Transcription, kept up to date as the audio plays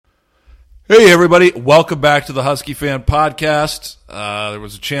Hey everybody, welcome back to the Husky Fan Podcast. There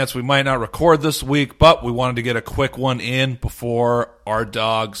was a chance we might not record this week, but we wanted to get a quick one in before our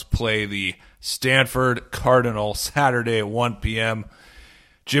dogs play the Stanford Cardinal Saturday at 1 p.m.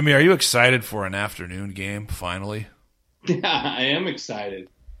 Jimmy, are you excited for an afternoon game, finally? Yeah, I am excited.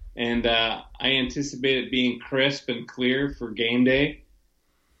 And I anticipate it being crisp and clear for game day.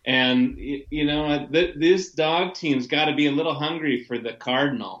 And, this dog team's got to be a little hungry for the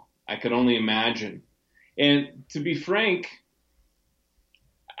Cardinal. I could only imagine. And to be frank,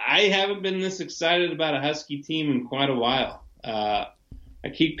 I haven't been this excited about a Husky team in quite a while. I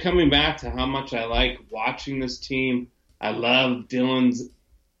keep coming back to how much I like watching this team. I love Dylan's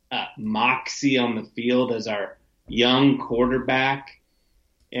moxie on the field as our young quarterback.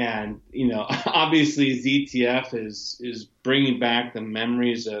 And, obviously ZTF is bringing back the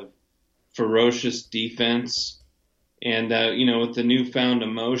memories of ferocious defense. And, with the newfound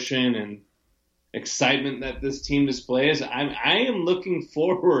emotion and excitement that this team displays, I am looking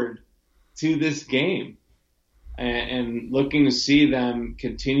forward to this game and looking to see them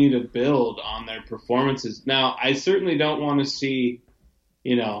continue to build on their performances. Now, I certainly don't want to see,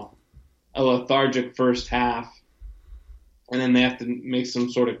 a lethargic first half and then they have to make some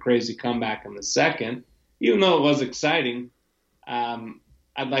sort of crazy comeback in the second. Even though it was exciting,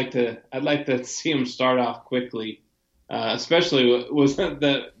 I'd like to see them start off quickly. Especially was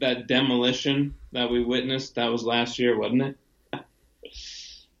that demolition that we witnessed. That was last year, wasn't it?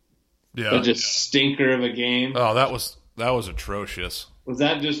 Yeah. But just stinker of a game. Oh, that was atrocious. Was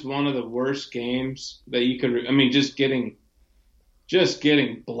that just one of the worst games that you could? I mean, just getting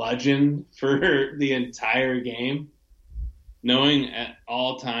bludgeoned for the entire game, knowing at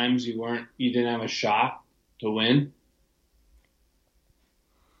all times you didn't have a shot to win.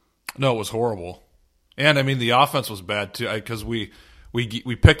 No, it was horrible. And, I mean, the offense was bad, too, because we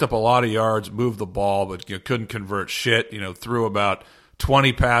picked up a lot of yards, moved the ball, but couldn't convert shit. Threw about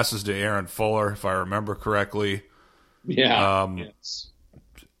 20 passes to Aaron Fuller, if I remember correctly. Yeah. Yes.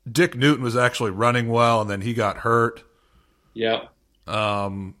 Dick Newton was actually running well, and then he got hurt. Yep.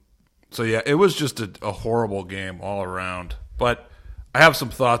 So, yeah, it was just a horrible game all around. But I have some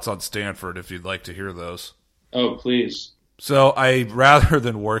thoughts on Stanford, if you'd like to hear those. Oh, please. So rather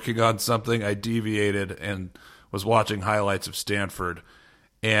than working on something, I deviated and was watching highlights of Stanford.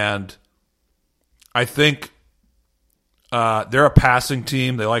 And I think they're a passing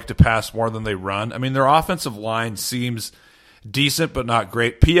team. They like to pass more than they run. I mean, their offensive line seems decent but not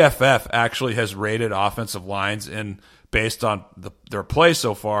great. PFF actually has rated offensive lines based on their play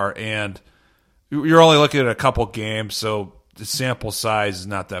so far. And you're only looking at a couple games, so the sample size is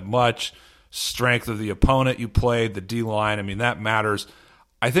not that much. Strength of the opponent you played, the D-line, I mean, that matters.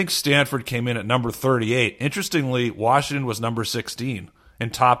 I think Stanford came in at number 38. Interestingly, Washington was number 16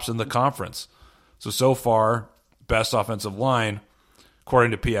 and tops in the conference. So far, best offensive line,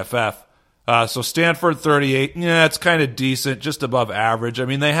 according to PFF. So Stanford 38, yeah, it's kind of decent, just above average. I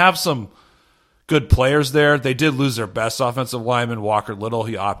mean, they have some good players there. They did lose their best offensive lineman, Walker Little.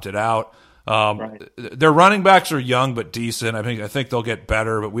 He opted out. Right. Their running backs are young but decent. I think they'll get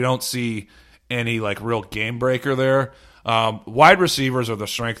better, but we don't see any real game breaker there. Wide receivers are the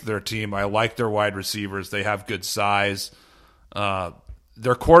strength of their team. I like their wide receivers. They have good size.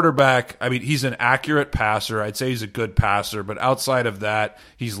 Their quarterback, I mean, he's an accurate passer. I'd say he's a good passer, but outside of that,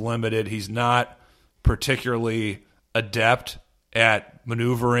 he's limited. He's not particularly adept at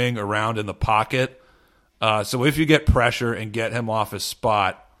maneuvering around in the pocket. So if you get pressure and get him off his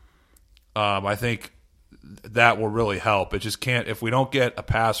spot, I think that will really help. It just can't, if we don't get a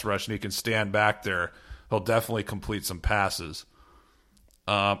pass rush and he can stand back there, he'll definitely complete some passes.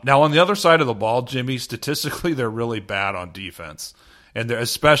 Now, on the other side of the ball, Jimmy, statistically, they're really bad on defense, and they're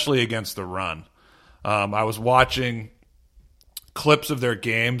especially against the run. I was watching clips of their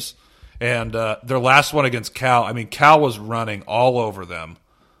games, and their last one against Cal, I mean, Cal was running all over them.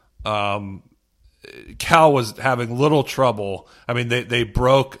 Cal was having little trouble. I mean, they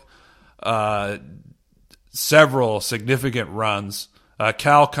broke several significant runs.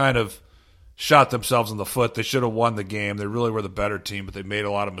 Cal kind of shot themselves in the foot. They should have won the game. They really were the better team, but they made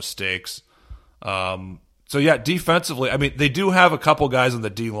a lot of mistakes. So, yeah, defensively, I mean, they do have a couple guys on the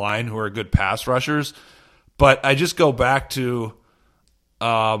D-line who are good pass rushers, but I just go back to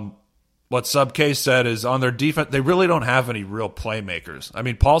what Sub-K said is on their defense, they really don't have any real playmakers. I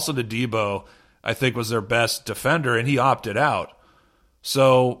mean, Paulson Adebo, I think, was their best defender, and he opted out.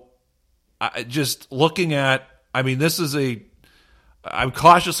 So, just looking at, I mean, I'm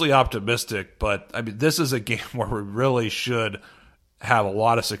cautiously optimistic, but I mean, this is a game where we really should have a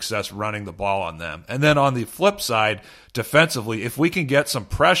lot of success running the ball on them. And then on the flip side, defensively, if we can get some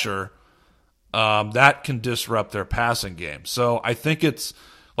pressure, that can disrupt their passing game. So I think it's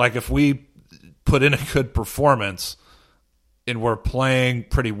like if we put in a good performance and we're playing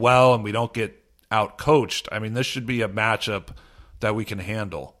pretty well and we don't get out coached, I mean, this should be a matchup that we can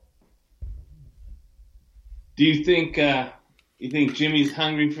handle. Do you think Jimmy's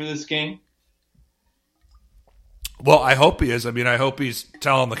hungry for this game? Well, I hope he is. I mean, I hope he's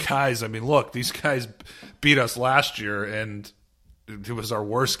telling the guys, I mean, look, these guys beat us last year, and it was our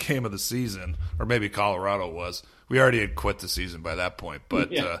worst game of the season, or maybe Colorado was. We already had quit the season by that point.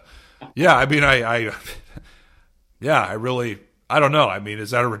 But, yeah, I mean, I really – I don't know. I mean,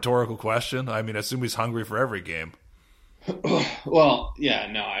 is that a rhetorical question? I mean, I assume he's hungry for every game. Well,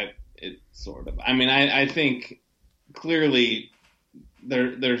 yeah, no, it sort of. I mean, I think clearly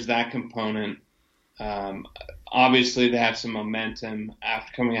there's that component. Obviously, they have some momentum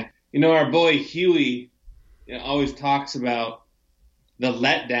after coming out. You know, our boy Huey always talks about the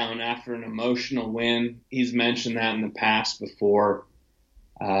letdown after an emotional win. He's mentioned that in the past before,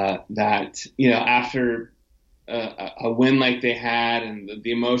 that, after a win like they had and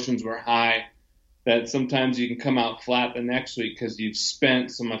the emotions were high, that sometimes you can come out flat the next week because you've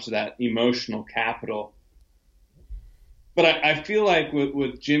spent so much of that emotional capital. But I feel like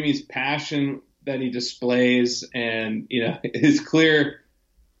with Jimmy's passion that he displays and his clear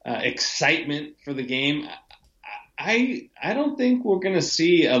excitement for the game, I don't think we're going to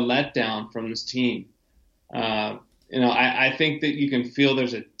see a letdown from this team. I think that you can feel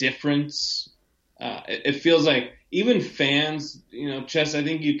there's a difference. It feels like even fans, Chess, I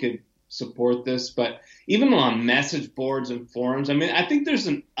think you could support this, but even on message boards and forums, I mean, I think there's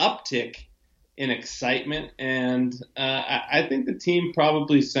an uptick in excitement, and I think the team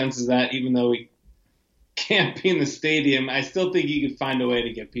probably senses that, even though we can't be in the stadium. I still think you could find a way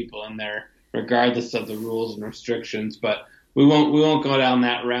to get people in there, regardless of the rules and restrictions. But we won't go down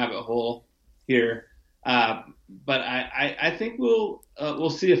that rabbit hole here. But I think we'll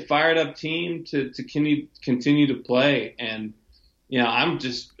see a fired up team to continue to play, and I'm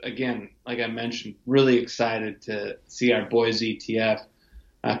just, again, like I mentioned, really excited to see our boy ZTF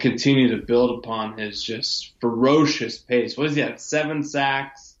continue to build upon his just ferocious pace. What is he at? 7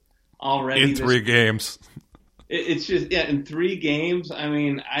 sacks already in 3 games. It's just, in 3 games. I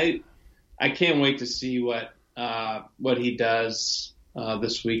mean, I can't wait to see what he does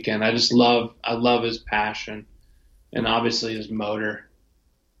this weekend. I love his passion and obviously his motor.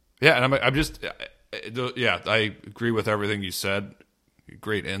 Yeah, and I agree with everything you said.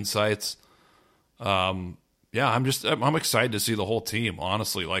 Great insights. I'm excited to see the whole team,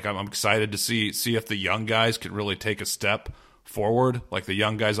 honestly. Like, I'm excited to see if the young guys can really take a step forward, like the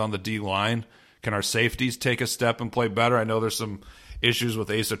young guys on the D line. Can our safeties take a step and play better? I know there's some issues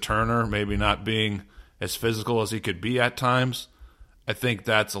with Asa Turner maybe not being as physical as he could be at times. I think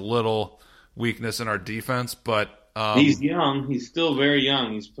that's a little weakness in our defense, but he's young. He's still very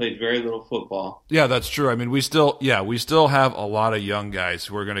young. He's played very little football. Yeah, that's true. I mean, we still have a lot of young guys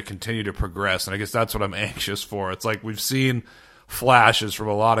who are going to continue to progress, and I guess that's what I'm anxious for. It's like we've seen flashes from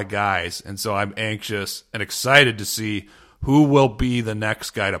a lot of guys, and so I'm anxious and excited to see who will be the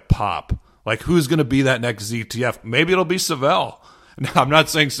next guy to pop. Like, who's going to be that next ZTF? Maybe it'll be Savell. Now, I'm not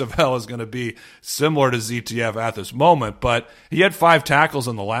saying Savell is going to be similar to ZTF at this moment, but he had 5 tackles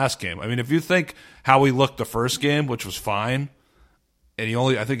in the last game. I mean, if you think how he looked the first game, which was fine, and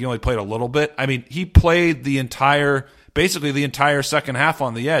I think he only played a little bit. I mean, he played basically the entire second half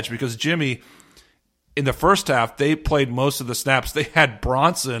on the edge, because Jimmy, in the first half, they played most of the snaps. They had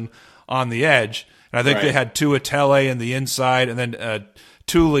Bronson on the edge, and I think they had Tua Tele in the inside, and then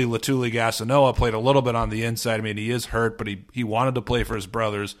Latuli Gasanoa played a little bit on the inside. I mean, he is hurt, but he wanted to play for his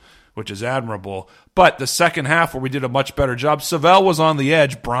brothers, which is admirable. But the second half, where we did a much better job, Savell was on the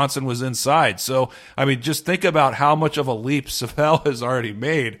edge, Bronson was inside. So, I mean, just think about how much of a leap Savell has already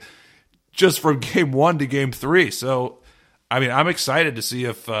made just from game 1 to game 3. So, I mean, I'm excited to see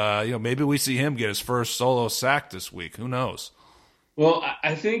if maybe we see him get his first solo sack this week. Who knows? Well,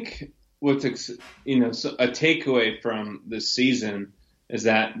 I think what's a takeaway from this season is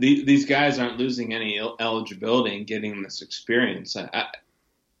that these guys aren't losing any eligibility and getting this experience.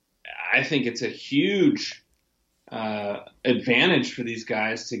 I think it's a huge advantage for these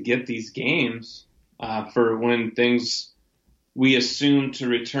guys to get these games for when things we assume to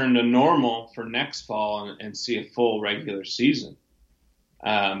return to normal for next fall and see a full regular season.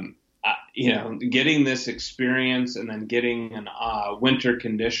 Getting this experience and then getting an winter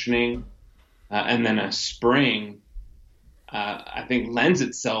conditioning and then a spring, I think lends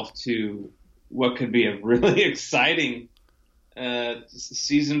itself to what could be a really exciting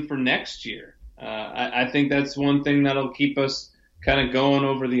season for next year. I think that's one thing that'll keep us kind of going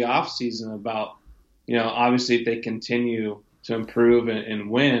over the off season about, obviously if they continue to improve and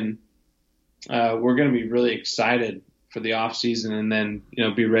win, we're going to be really excited for the off season, and then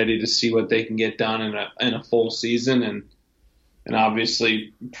be ready to see what they can get done in a full season, and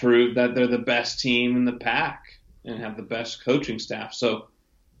obviously prove that they're the best team in the pack and have the best coaching staff. So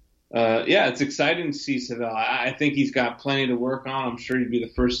it's exciting to see Savell. I think he's got plenty to work on. I'm sure he'd be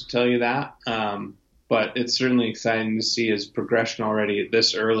the first to tell you that. But it's certainly exciting to see his progression already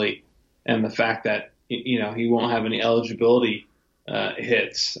this early, and the fact that he won't have any eligibility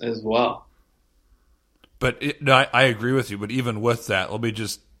hits as well. But I agree with you. But even with that, let me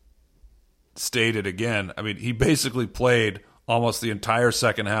just state it again. I mean, he basically played almost the entire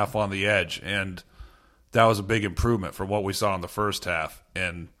second half on the edge, and that was a big improvement from what we saw in the first half.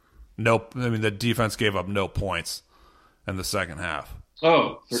 And the defense gave up no points in the second half.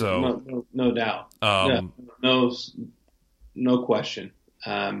 Oh, no doubt. No question.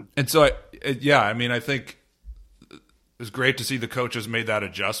 And so, I think it was great to see the coaches made that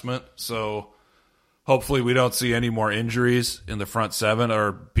adjustment. So hopefully we don't see any more injuries in the front seven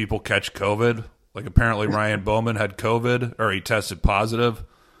or people catch COVID. Like apparently Ryan Bowman had COVID, or he tested positive.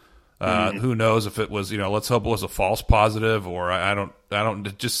 Who knows if it was, let's hope it was a false positive, or I don't,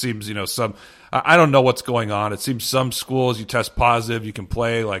 it just seems, I don't know what's going on. It seems some schools you test positive, you can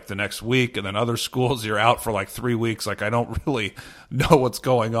play like the next week, and then other schools you're out for like 3 weeks. Like I don't really know what's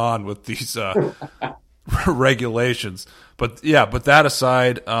going on with these regulations. But that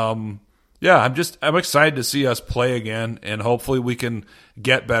aside, I'm excited to see us play again, and hopefully we can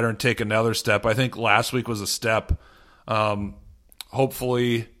get better and take another step. I think last week was a step.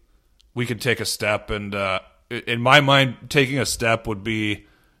 Hopefully we can take a step, and in my mind, taking a step would be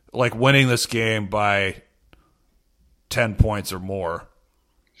like winning this game by 10 points or more.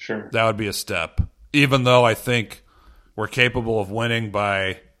 Sure. That would be a step. Even though I think we're capable of winning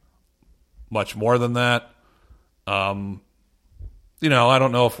by much more than that. I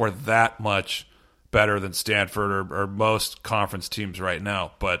don't know if we're that much better than Stanford or most conference teams right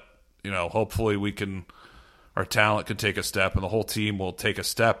now, but hopefully our talent can take a step, and the whole team will take a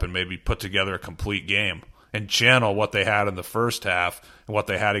step and maybe put together a complete game and channel what they had in the first half and what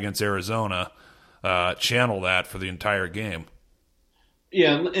they had against Arizona, channel that for the entire game.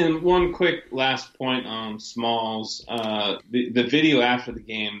 Yeah, and one quick last point on Smalls. The video after the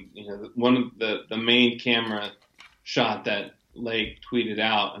game, one of the main camera shot that Lake tweeted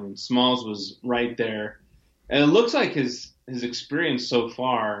out, I mean, Smalls was right there. And it looks like his experience so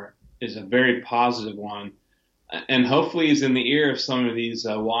far is a very positive one. And hopefully he's in the ear of some of these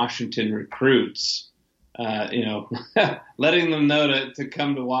Washington recruits, letting them know to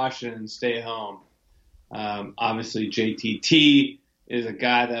come to Washington and stay home. Obviously, JTT is a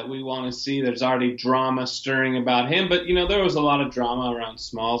guy that we want to see. There's already drama stirring about him, but, there was a lot of drama around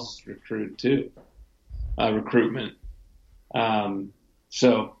Smalls' recruitment.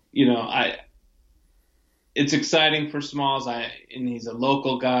 It's exciting for Smalls. And he's a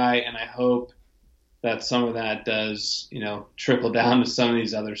local guy, and I hope that some of that does, trickle down to some of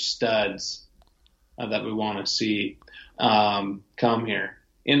these other studs that we want to see come here.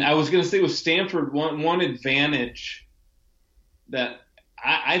 And I was going to say with Stanford, one advantage that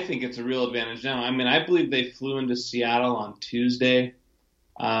I think it's a real advantage now. I mean, I believe they flew into Seattle on Tuesday.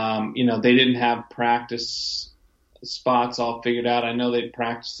 They didn't have practice spots all figured out. I know they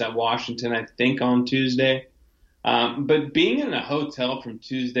practiced at Washington, I think, on Tuesday. But being in a hotel from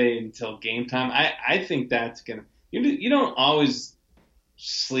Tuesday until game time, I think that's going to – you don't always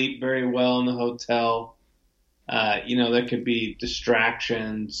sleep very well in the hotel. There could be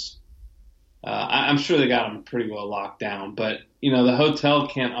distractions. I'm sure they got them pretty well locked down. But, the hotel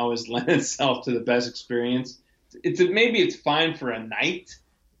can't always lend itself to the best experience. Maybe it's fine for a night,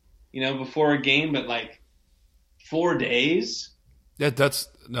 before a game, but like 4 days – yeah, that's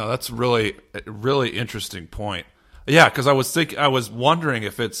really a really interesting point. Yeah, because I was wondering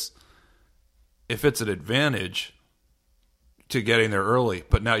if it's an advantage to getting there early,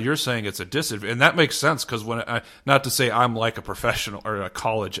 but now you're saying it's a disadvantage, and that makes sense because not to say I'm like a professional or a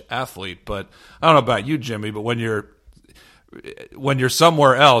college athlete, but I don't know about you, Jimmy, but when you're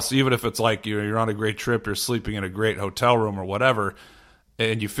somewhere else, even if it's like you're on a great trip, you're sleeping in a great hotel room or whatever,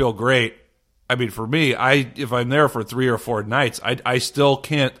 and you feel great. I mean, for me, if I'm there for 3 or 4 nights, I still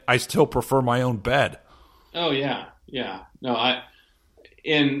prefer my own bed. Oh yeah. No,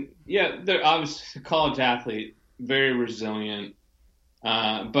 they're obviously a college athlete, very resilient.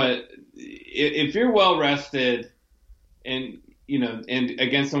 But if you're well rested, and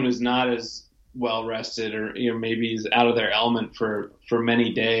against someone who's not as well rested, or maybe is out of their element for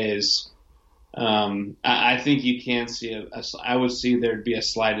many days, I think you can see I would see there'd be a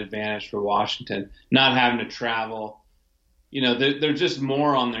slight advantage for Washington not having to travel. They're just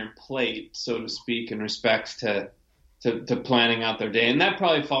more on their plate, so to speak, in respects to planning out their day. And that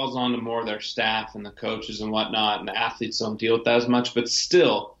probably falls on to more of their staff and the coaches and whatnot, and the athletes don't deal with that as much. But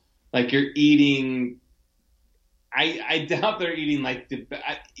still, like, you're eating – I doubt they're eating like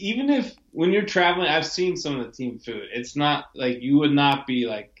even if when you're traveling, I've seen some of the team food. It's not like you would not be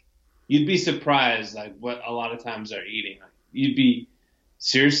like – you'd be surprised like what a lot of times they're eating. Like, you'd be –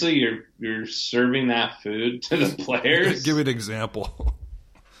 seriously, you're serving that food to the players? Give me an example.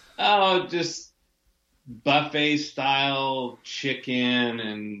 Oh, just buffet style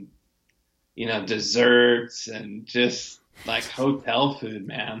chicken and desserts and just like hotel food,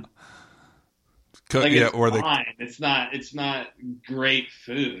 man. Like, yeah, it's or fine. It's not great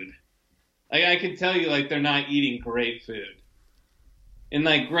food. Like, I can tell you, like, they're not eating great food. And,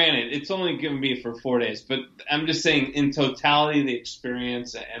 like, granted, it's only given me for 4 days, but I'm just saying, in totality, the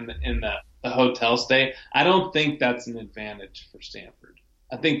experience and in the hotel stay, I don't think that's an advantage for Stanford.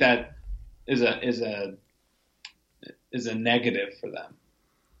 I think that is a negative for them.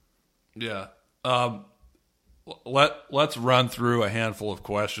 Yeah. Let's run through a handful of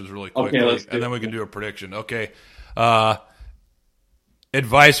questions really quickly, and then we can do a prediction. Okay.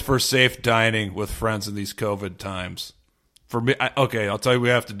 Advice for safe dining with friends in these COVID times. For me, I'll tell you what we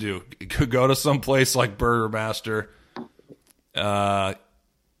have to do. Go to some place like Burger Master, and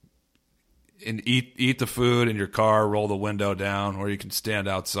eat the food in your car, roll the window down, or you can stand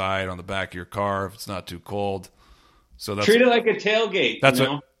outside on the back of your car if it's not too cold. So treat it like a tailgate. That's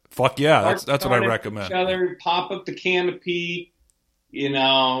fuck yeah, that's what I recommend. Each other, pop up the canopy,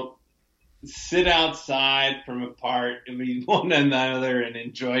 sit outside from apart and one another and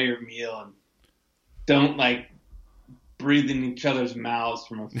enjoy your meal, and don't like breathe in each other's mouths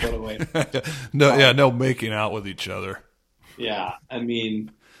from a foot away. No making out with each other. Yeah, I mean,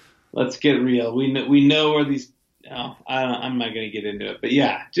 let's get real. We know where these. I'm not going to get into it, but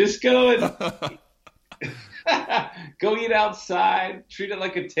yeah, just go and go eat outside. Treat it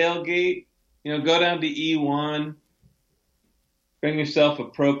like a tailgate. Go down to E1. Bring yourself a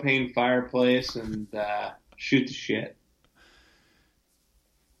propane fireplace and shoot the shit.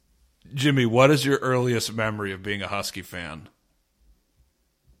 Jimmy, what is your earliest memory of being a Husky fan?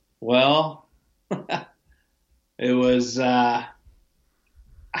 Well, it was I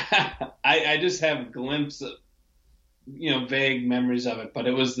just have a glimpse of vague memories of it, but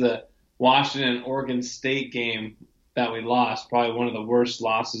it was the Washington-Oregon State game that we lost, probably one of the worst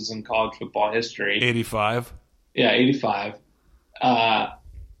losses in college football history. 85? Yeah, 85. I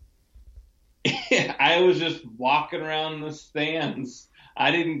was just walking around the stands.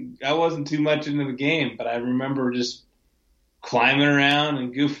 I wasn't too much into the game, but I remember just climbing around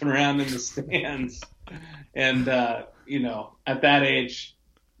and goofing around in the stands. And, at that age,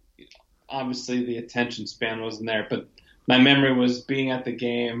 obviously the attention span wasn't there, but my memory was being at the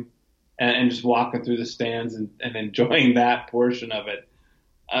game and just walking through the stands and enjoying that portion of it.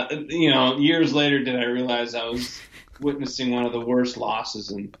 Years later did I realize I was witnessing one of the worst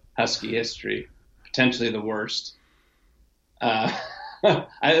losses in Husky history, potentially the worst. What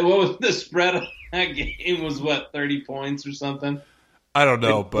was the spread of that game? Was 30 points or something? I don't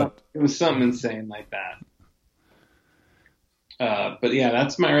know, but it was something insane like that. But yeah,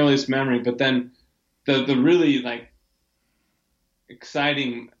 that's my earliest memory. But then the really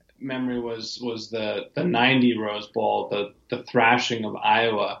exciting memory was the 90 Rose Bowl, the thrashing of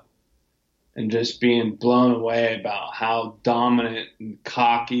Iowa, and just being blown away about how dominant and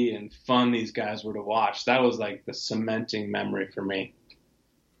cocky and fun these guys were to watch. That was like the cementing memory for me.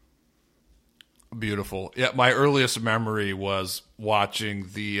 Beautiful. Yeah, my earliest memory was watching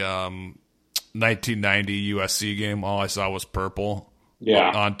the 1990 USC game. All I saw was purple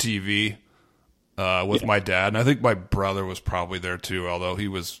on TV with my dad. And I think my brother was probably there too, although he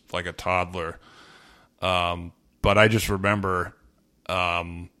was like a toddler. But I just remember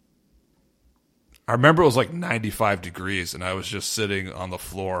it was like 95 degrees, and I was just sitting on the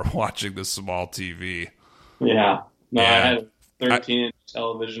floor watching this small TV. Yeah. No, I had a 13-inch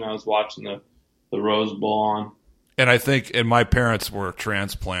television. I was watching the Rose Bowl on. And my parents were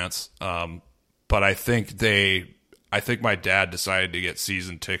transplants, but I think my dad decided to get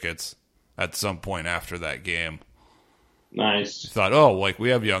season tickets at some point after that game. Nice. He thought, we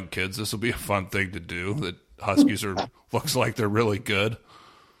have young kids. This will be a fun thing to do. The Huskies looks like they're really good.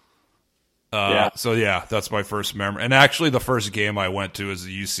 So yeah, that's my first memory. And actually the first game I went to is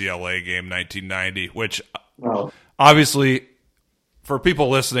the UCLA game, 1990, which obviously for people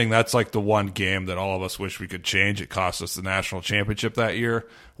listening, that's like the one game that all of us wish we could change. It cost us the national championship that year.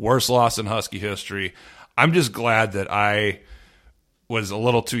 Worst loss in Husky history. I'm just glad that I was a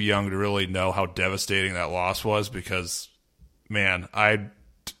little too young to really know how devastating that loss was because, man, I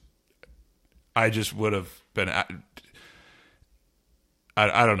just would have been. I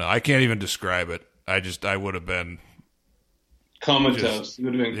don't know. I can't even describe it. I would have been comatose. You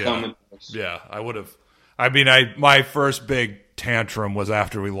would have been comatose. Yeah, I would have. I mean, my first big tantrum was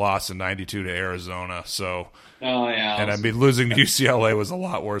after we lost in '92 to Arizona. So, and I mean, losing to UCLA was a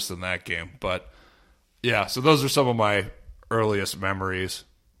lot worse than that game. But yeah, so those are some of my earliest memories.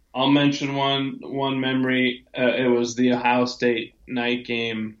 I'll mention one memory. It was the Ohio State night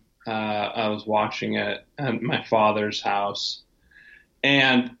game. I was watching it at my father's house,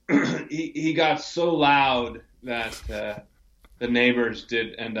 and he got so loud that the neighbors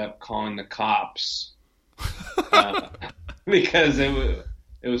did end up calling the cops because it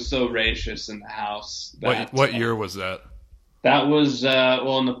was so raucous in the house. What year was that? That was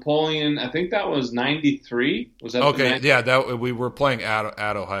Napoleon. I think that was '93. Was that okay? Yeah, that we were playing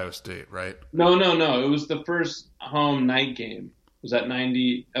at Ohio State, right? No. It was the first home night game. Was that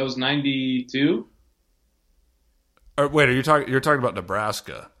 90? That was 92. Wait, you're talking about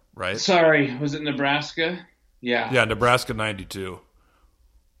Nebraska, right? Sorry, was it Nebraska? Yeah. Yeah, Nebraska 92.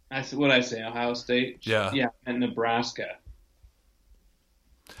 What I say, Ohio State? Yeah, and Nebraska.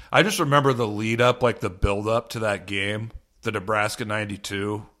 I just remember the lead up, like the build up to that game. The Nebraska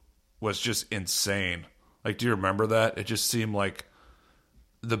 92 was just insane. Like, do you remember that? It just seemed like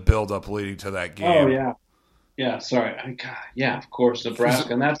the build up leading to that game. Oh yeah, yeah. Sorry, of course,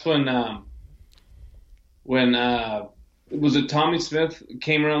 Nebraska, and that's when was it Tommy Smith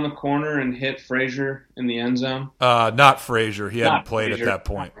came around the corner and hit Frazier in the end zone? Not Frazier. He hadn't played at that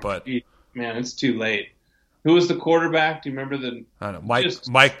point, but man, it's too late. Who was the quarterback? Do you remember I don't know,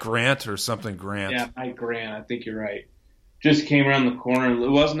 Mike Grant or something Grant? Yeah, Mike Grant. I think you're right. Just came around the corner.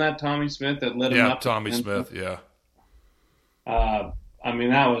 Wasn't that Tommy Smith that led him up? Yeah, Tommy Smith. Yeah. I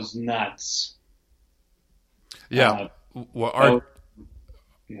mean, that was nuts. Yeah.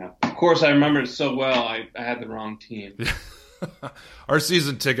 Yeah. Of course, I remember it so well. I had the wrong team. Our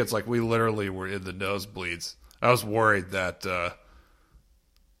season tickets, like we literally were in the nosebleeds. I was worried that the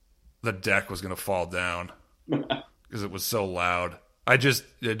deck was going to fall down because it was so loud.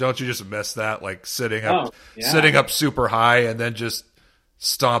 Don't you just miss that, like sitting up super high and then just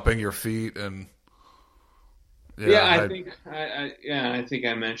stomping your feet and I think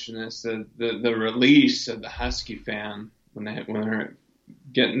I mentioned this, the release of the Husky fan when they're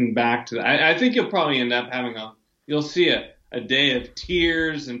getting back to that. I think you'll probably end up you'll see a day of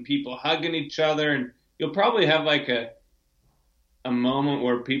tears and people hugging each other, and you'll probably have like a moment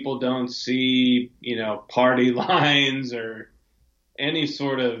where people don't see, party lines or any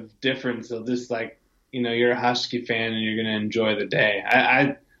sort of difference. They'll just you're a Husky fan and you're going to enjoy the day.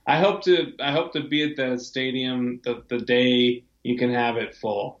 I hope to be at the stadium the day you can have it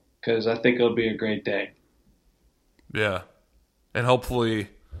full, because I think it'll be a great day. Yeah. And hopefully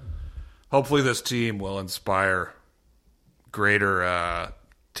this team will inspire greater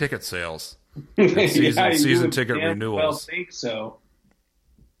ticket sales. Season ticket renewals. I think so.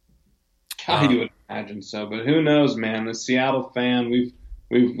 God, you would imagine so, but who knows, man? The Seattle fan,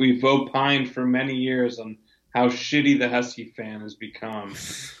 we've opined for many years on how shitty the Husky fan has become.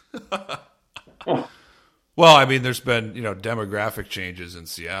 Well, I mean, there's been demographic changes in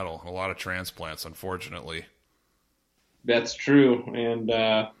Seattle, a lot of transplants, unfortunately. That's true, and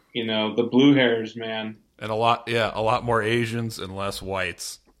the blue hairs, man, and a lot more Asians and less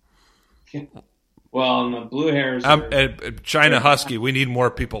whites. Well, and the blue hairs. China Husky, we need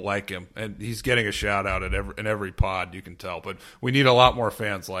more people like him, and he's getting a shout out in every pod. You can tell, but we need a lot more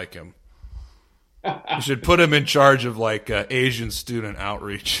fans like him. You should put him in charge of Asian student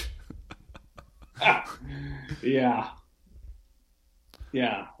outreach. Yeah.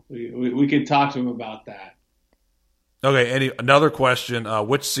 We could talk to him about that. Okay. Another question: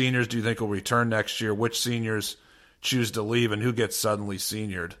 which seniors do you think will return next year? Which seniors choose to leave, and who gets suddenly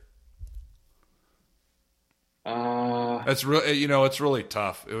seniored? It's really, it's really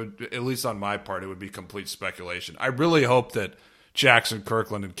tough. It would, at least on my part, it would be complete speculation. I really hope that Jackson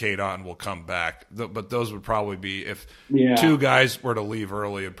Kirkland and Cade Otton will come back, but those would probably be, if two guys were to leave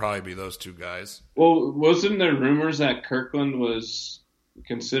early, it'd probably be those two guys. Well, wasn't there rumors that Kirkland was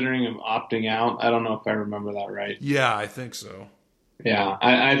considering him opting out? I don't know if I remember that right. Yeah, I think so. Yeah,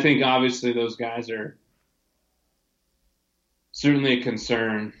 I think obviously those guys are certainly a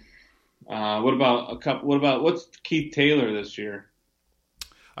concern. What about what's Keith Taylor this year?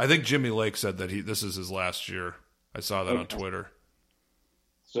 I think Jimmy Lake said that this is his last year. I saw that on Twitter.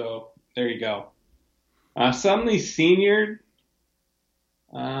 So there you go. Suddenly senior.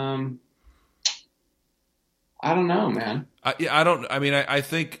 I don't know, man. I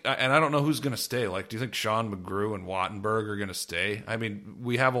think, and I don't know who's going to stay. Like, do you think Sean McGrew and Wattenberg are going to stay? I mean,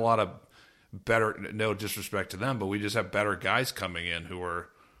 we have a lot of better, no disrespect to them, but we just have better guys coming in who are.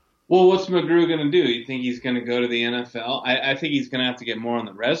 Well, what's McGrew going to do? You think he's going to go to the NFL? I think he's going to have to get more on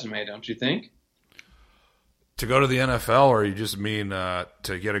the resume, don't you think? To go to the NFL, or you just mean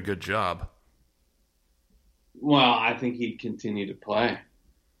to get a good job? Well, I think he'd continue to play.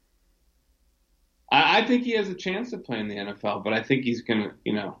 I think he has a chance to play in the NFL, but I think he's gonna,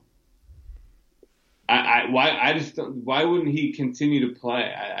 why wouldn't he continue to play?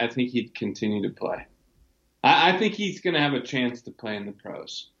 I think he'd continue to play. I think he's gonna have a chance to play in the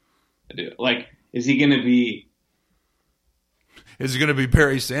pros. I do. Like, is he gonna be? Is he gonna be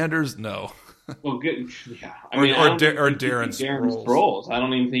Barry Sanders? No. Well, good. Yeah. Or Darren Sproles. I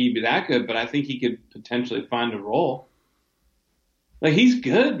don't even think he'd be that good, but I think he could potentially find a role. Like, he's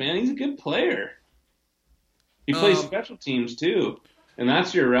good, man. He's a good player. He plays special teams too, and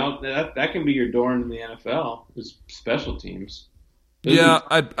that's your route. That can be your door into the NFL is special teams.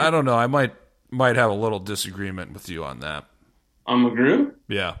 I don't know. I might have a little disagreement with you on that. On McGrew?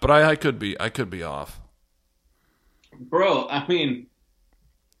 Yeah, but I could be off. Bro, I mean,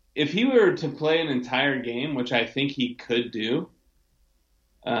 if he were to play an entire game, which I think he could do,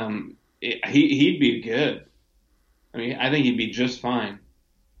 he'd be good. I mean, I think he'd be just fine.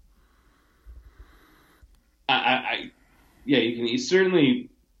 You certainly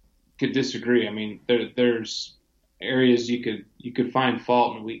could disagree. I mean, there's areas you could find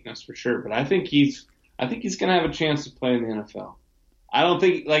fault and weakness for sure, but I think he's going to have a chance to play in the NFL. I don't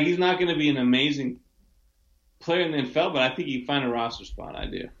think he's not going to be an amazing player in the NFL, but I think he'd find a roster spot. I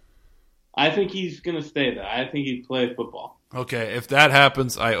do. I think he's going to stay there. I think he'd play football. Okay, if that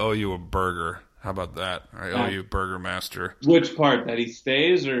happens, I owe you a burger. How about that? I owe you Burger Master. Which part? That he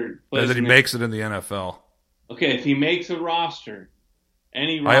stays or plays that he makes it in the NFL? Okay, if he makes a roster,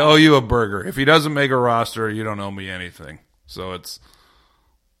 I owe you a burger. If he doesn't make a roster, you don't owe me anything. So it's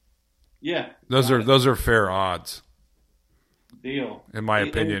those are fair odds. Deal. In my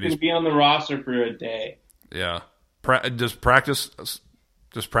opinion, he's going to be on the roster for a day. Yeah. Does practice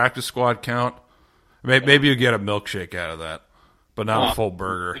squad count? Maybe you get a milkshake out of that, but not a full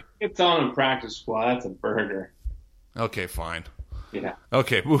burger. If it's on a practice squad, that's a burger. Okay, fine. Yeah.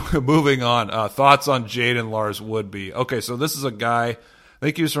 Okay, moving on. Thoughts on Jaden Lars-Woodbey. Okay, so this is a guy, I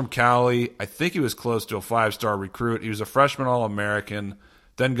think he was from Cali. I think he was close to a 5-star recruit. He was a freshman All-American,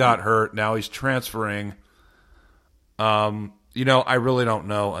 then got hurt. Now he's transferring. I really don't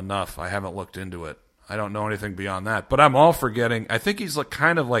know enough. I haven't looked into it. I don't know anything beyond that. But I'm all for getting – I think he's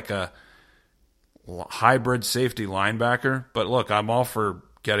kind of like a hybrid safety linebacker. But, look, I'm all for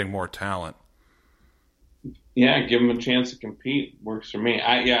getting more talent. Yeah, give him a chance to compete. Works for me.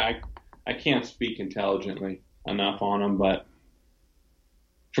 I can't speak intelligently enough on him, but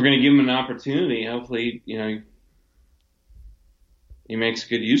if we're going to give him an opportunity, hopefully, he makes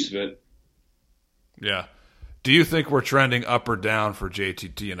good use of it. Yeah. Do you think we're trending up or down for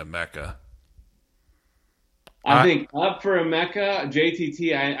JTT and Emeka? I think up for Emeka.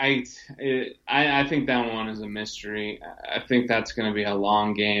 JTT, I think that one is a mystery. I think that's going to be a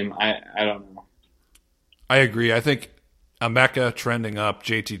long game. I don't know. I agree. I think Emeka trending up,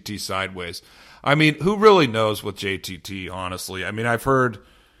 JTT sideways. I mean, who really knows with JTT, honestly? I mean, I've heard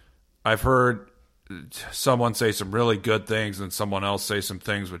someone say some really good things and someone else say some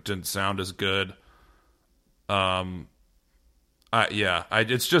things which didn't sound as good. It's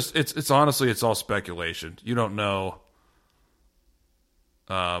honestly, it's all speculation. You don't know.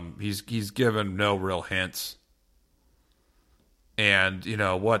 He's given no real hints. And,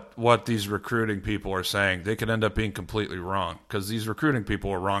 what these recruiting people are saying, they could end up being completely wrong because these recruiting people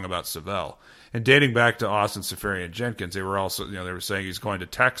were wrong about Savell. And dating back to Austin Seferian-Jenkins, they were also, they were saying he's going to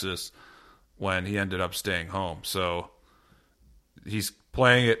Texas when he ended up staying home. So he's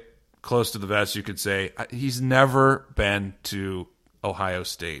playing it close to the vest, you could say. He's never been to Ohio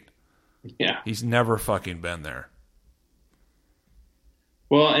State. Yeah. He's never fucking been there.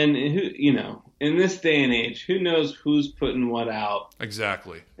 Well, and in this day and age, who knows who's putting what out?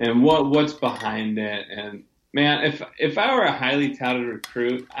 Exactly. And what's behind it? And man, if I were a highly touted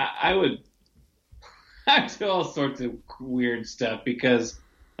recruit, I'd do all sorts of weird stuff because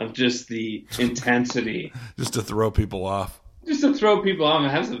of just the intensity. Just to throw people off. Just to throw people off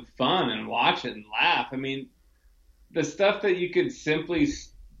and have some fun and watch it and laugh. I mean, the stuff that you could simply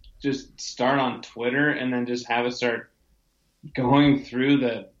just start on Twitter and then just have it start going through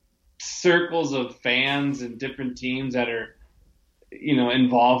the circles of fans and different teams that are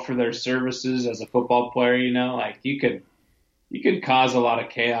involved for their services as a football player. Like you could cause a lot of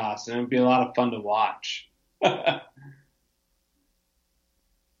chaos, and it'd be a lot of fun to watch.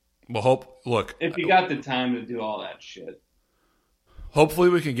 Well, look, if you got the time to do all that shit. Hopefully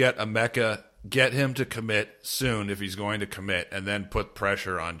we can get Emeka, get him to commit soon if he's going to commit, and then put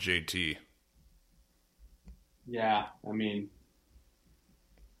pressure on JT. Yeah, I mean,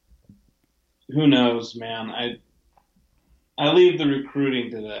 who knows, man? I leave the recruiting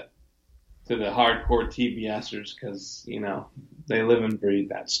to the hardcore TBSers because they live and breathe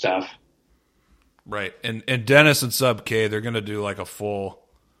that stuff. Right, and Dennis and Sub K, they're going to do like a full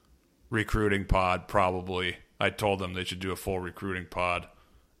recruiting pod probably. I told them they should do a full recruiting pod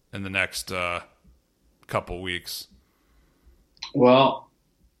in the next couple weeks. Well,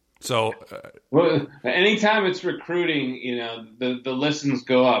 so anytime it's recruiting, the listens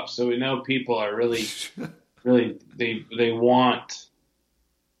go up, so we know people are really, really they want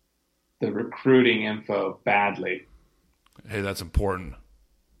the recruiting info badly. Hey, that's important.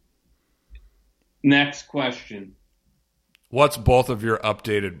 Next question. What's both of your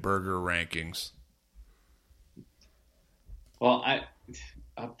updated burger rankings? Well,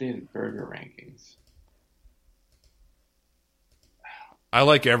 updated burger rankings. I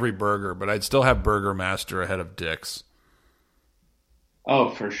like every burger, but I'd still have Burger Master ahead of Dick's. Oh,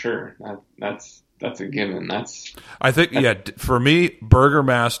 for sure. That's a given. I think, yeah, for me, Burger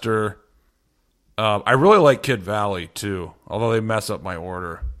Master. I really like Kid Valley too, although they mess up my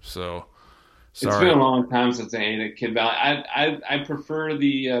order. So sorry. It's been a long time since I ate at Kid Valley. I prefer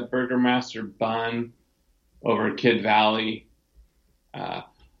the Burger Master bun over Kid Valley.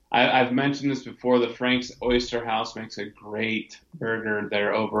 I've mentioned this before. The Frank's Oyster House makes a great burger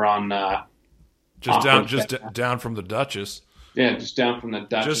there over on down from the Duchess. Yeah, just down from the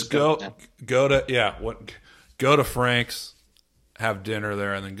Duchess. Just go to Frank's, have dinner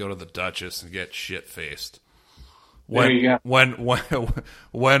there, and then go to the Duchess and get shit faced. There you go.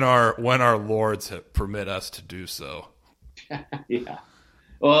 When our lords permit us to do so. Yeah.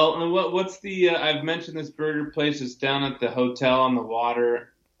 Well, what's the? I've mentioned this burger place. It's down at the hotel on the water.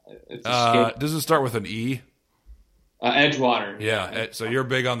 Does it start with an E? Edgewater. Yeah. So you're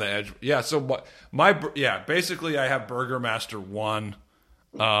big on the edge. Yeah. So basically I have Burger Master 1.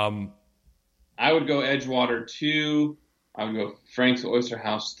 I would go Edgewater 2. I would go Frank's Oyster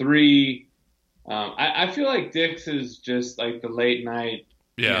House 3. I feel like Dick's is just like the late night.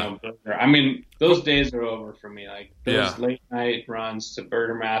 Yeah. Burger. I mean, those days are over for me. Like those late night runs to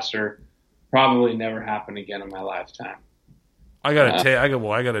Burger Master probably never happen again in my lifetime. I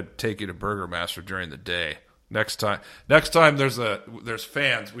gotta take you to Burger Master during the day. Next time there's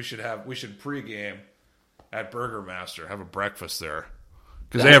fans, we should pregame at Burger Master, have a breakfast there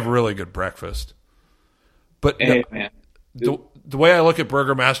because they have really good breakfast. But hey, man. The way I look at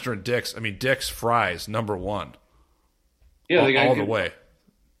Burger Master and Dick's, I mean Dick's fries number 1. Yeah, they got all the way.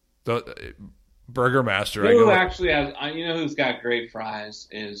 The Burger Master. Actually has? Who's got great fries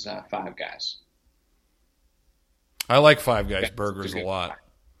is Five Guys. I like Five Guys burgers a lot.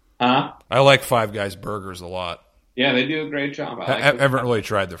 Huh? I like Five Guys burgers a lot. Yeah, they do a great job. I haven't really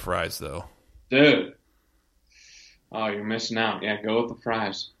tried the fries though. Dude. Oh, you're missing out. Yeah, go with the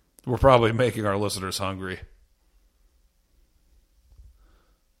fries. We're probably making our listeners hungry.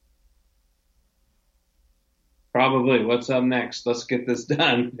 Probably. What's up next? Let's get this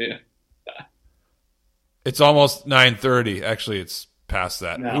done. Yeah. It's almost 9:30. Actually, it's past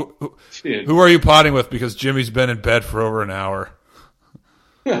that. No. Who are you potting with? Because Jimmy's been in bed for over an hour.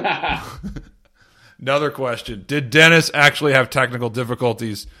 Another question. Did Dennis actually have technical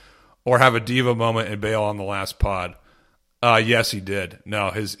difficulties or have a diva moment and bail on the last pod? Yes, he did.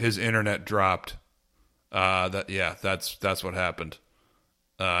 No, his internet dropped. That's what happened.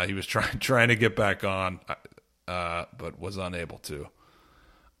 He was trying to get back on, but was unable to.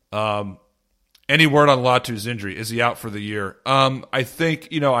 Any word on Latu's injury? Is he out for the year? I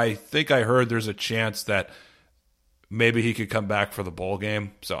think I heard there's a chance that maybe he could come back for the bowl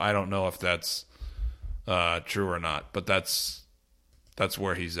game. So I don't know if that's true or not, but that's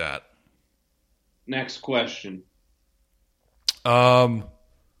where he's at. Next question.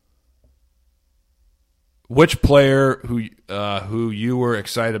 Which player who you were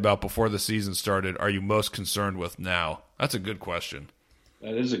excited about before the season started are you most concerned with now? That's a good question.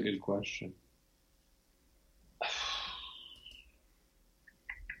 That is a good question.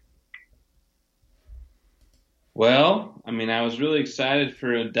 Well, I mean, I was really excited for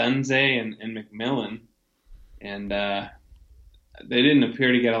Dunze and McMillan, and they didn't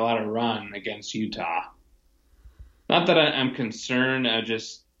appear to get a lot of run against Utah. Not that I'm concerned.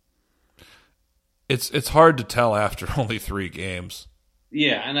 It's hard to tell after only 3 games.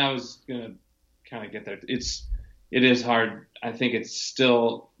 Yeah, and I was gonna kind of get there. It is hard. I think it's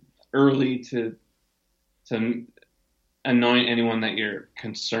still early to anoint anyone that you're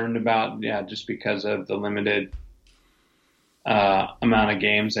concerned about. Yeah, just because of the limited amount of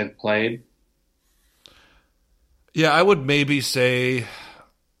games they've played. Yeah, I would maybe say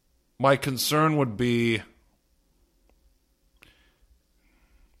my concern would be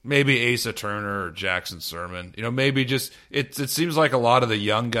maybe Asa Turner or Jackson Sermon. Maybe just it seems like a lot of the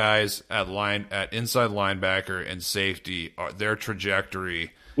young guys at inside linebacker and safety their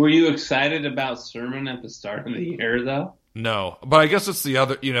trajectory. Were you excited about Sermon at the start of the year though? No, but I guess it's the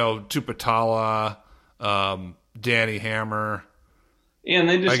other, Tupatala, Danny Hammer. Yeah, and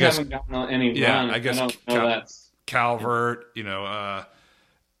they just haven't gotten any run. I guess I don't know that's Calvert, yeah,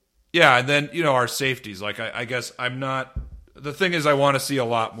 and then our safeties. Like I guess I'm not. The thing is, I want to see a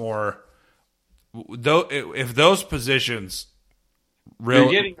lot more. Though, if those positions,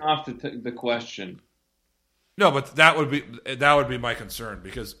 you're getting off the question. No, but that would be my concern,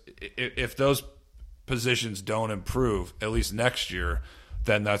 because if those positions don't improve at least next year,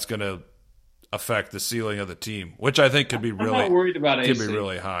 then that's going to affect the ceiling of the team, which I think could be really. I'm not worried about AC. Could be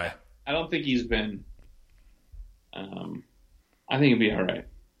really high. I don't think he's been. I think he'll be all right.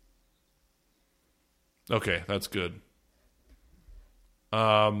 Okay, that's good.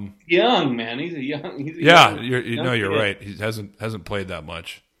 Young man, he's a young. You're right. He hasn't played that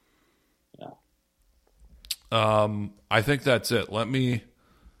much. Yeah. I think that's it. Let me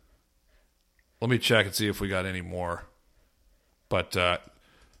check and see if we got any more. But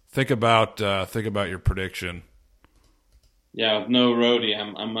think about your prediction. Yeah, with no roadie,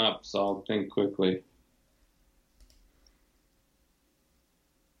 I'm up, so I'll think quickly.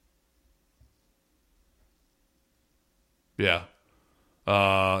 Yeah.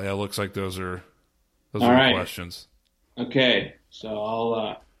 It looks like those are the questions. Okay, so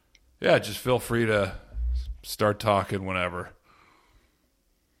I'll. Yeah, just feel free to start talking whenever.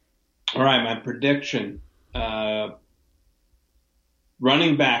 All right, my prediction.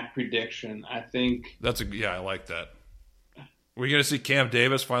 Running back prediction. I think I like that. Are we going to see Cam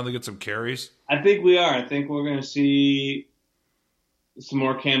Davis finally get some carries? I think we are. I think we're going to see some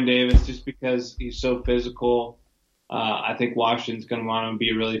more Cam Davis just because he's so physical. I think Washington's going to want to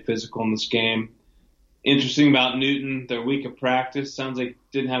be really physical in this game. Interesting about Newton, their week of practice. Sounds like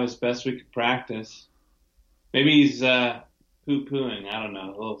didn't have his best week of practice. Maybe he's poo-pooing. I don't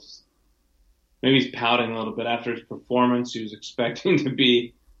know. Maybe he's pouting a little bit after his performance. He was expecting to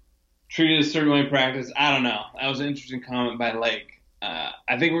be treated a certain way in practice. I don't know. That was an interesting comment by Lake.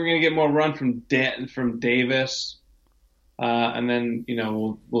 I think we're going to get more run from Davis. And then,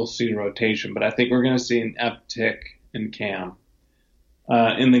 we'll see rotation. But I think we're going to see an uptick in Cam.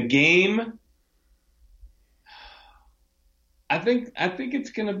 In the game, I think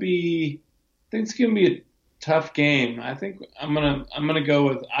it's going to be a tough game. I think I'm gonna go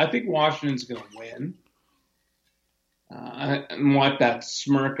with. I think Washington's going to win. And wipe that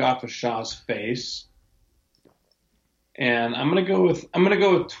smirk off of Shaw's face. And I'm gonna go with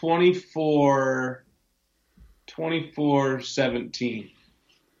 24-17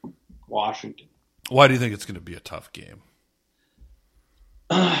 Washington. Why do you think it's going to be a tough game?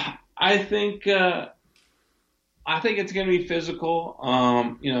 I think it's going to be physical.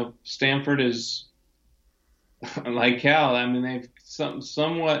 Stanford is like Cal. I mean, they've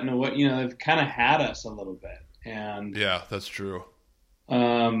somewhat in a way, they've kind of had us a little bit, and yeah, that's true.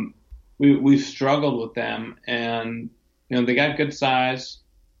 We've struggled with them, and they got good size,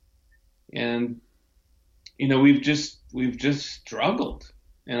 and we've just struggled,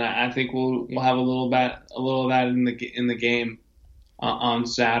 and I think we'll have a little of that in the game on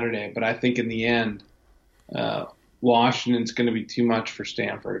Saturday. But I think in the end, Washington's going to be too much for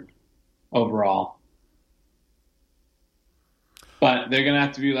Stanford overall. But they're going to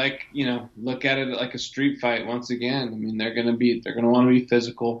have to be look at it like a street fight once again. I mean, they're going to want to be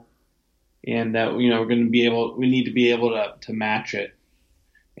we need to be able to match it,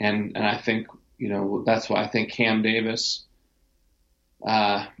 and I think. That's why I think Cam Davis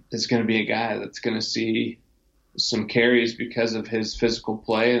is going to be a guy that's going to see some carries because of his physical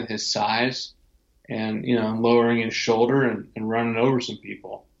play and his size and, lowering his shoulder and running over some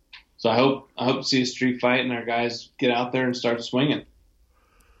people. So I hope to see a street fight and our guys get out there and start swinging.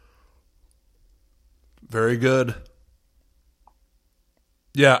 Very good.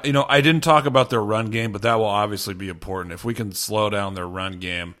 Yeah, I didn't talk about their run game, but that will obviously be important. If we can slow down their run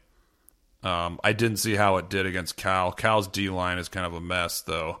game. I didn't see how it did against Cal. Cal's D-line is kind of a mess,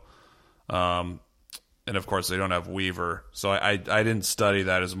 though. And And, of course, they don't have Weaver. So I didn't study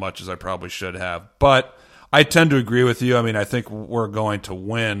that as much as I probably should have. But I tend to agree with you. I mean, I think we're going to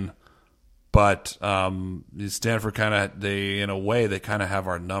win. But Stanford in a way, they kind of have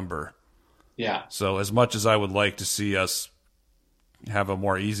our number. Yeah. So as much as I would like to see us have a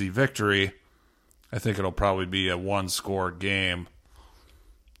more easy victory, I think it'll probably be a one-score game.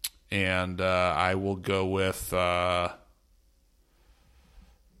 And I will go with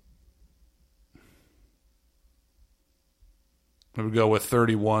I would go with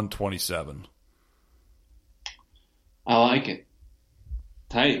 31-27. I like it.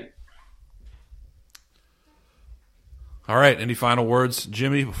 Tight. All right. Any final words,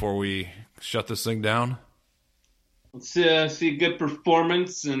 Jimmy, before we shut this thing down? Let's see a good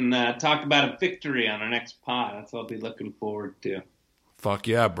performance and talk about a victory on our next pod. That's what I'll be looking forward to. Fuck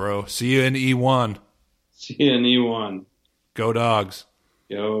yeah, bro. See you in E1. See you in E1. Go Dogs.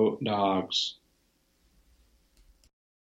 Go Dogs.